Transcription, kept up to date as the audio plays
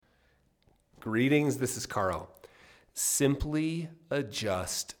Greetings, this is Carl. Simply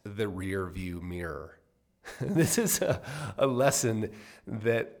adjust the rear view mirror. This is a lesson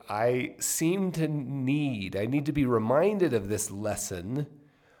that I seem to need. I need to be reminded of this lesson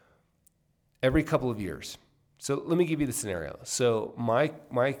every couple of years. So let me give you the scenario. So my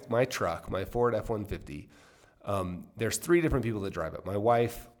truck, my Ford F-150, there's three different people that drive it. My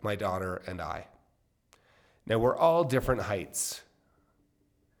wife, my daughter, and I. Now we're all different heights.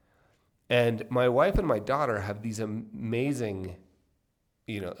 And my wife and my daughter have these amazing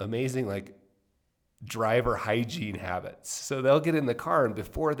like driver hygiene habits. So they'll get in the car and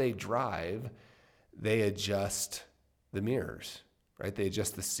before they drive, they adjust the mirrors, right? They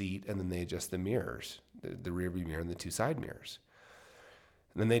adjust the seat and then they adjust the mirrors, the rear view mirror and the two side mirrors.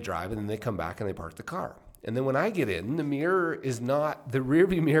 And then they drive and then they come back and they park the car. And then when I get in, the rear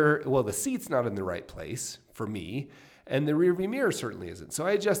view mirror, well, the seat's not in the right place for me. And the rear view mirror certainly isn't. So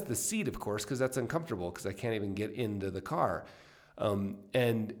I adjust the seat, of course, because that's uncomfortable because I can't even get into the car.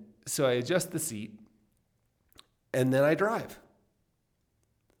 And so I adjust the seat and then I drive.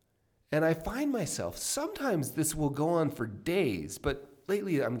 And I find myself, sometimes this will go on for days, but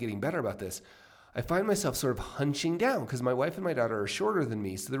lately I'm getting better about this. I find myself sort of hunching down because my wife and my daughter are shorter than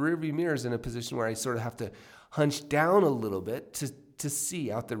me. So the rear view mirror is in a position where I sort of have to hunch down a little bit to see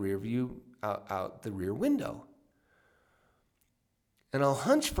out the rear view, out the rear window. And I'll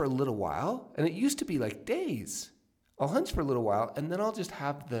hunch for a little while, and it used to be like days. I'll hunch for a little while, and then I'll just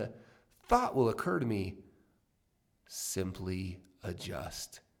have the thought will occur to me, simply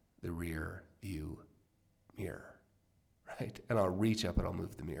adjust the rear view mirror, right? And I'll reach up and I'll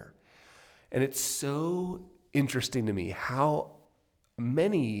move the mirror. And it's so interesting to me how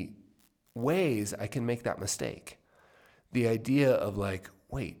many ways I can make that mistake. The idea of like,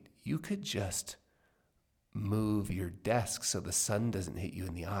 wait, you could just move your desk so the sun doesn't hit you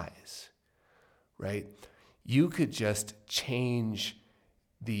in the eyes, right? You could just change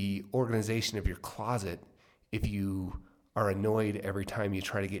the organization of your closet if you are annoyed every time you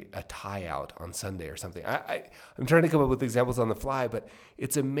try to get a tie out on Sunday or something. I'm trying to come up with examples on the fly, but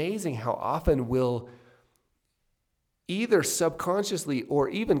it's amazing how often we'll either subconsciously or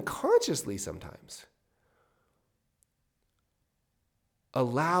even consciously sometimes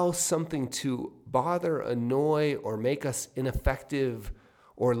allow something to bother, annoy, or make us ineffective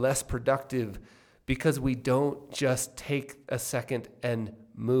or less productive because we don't just take a second and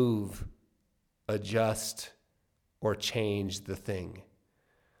move, adjust, or change the thing.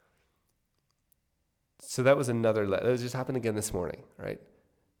 So that was that just happened again this morning, right?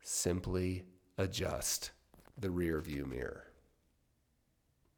 Simply adjust the rear view mirror.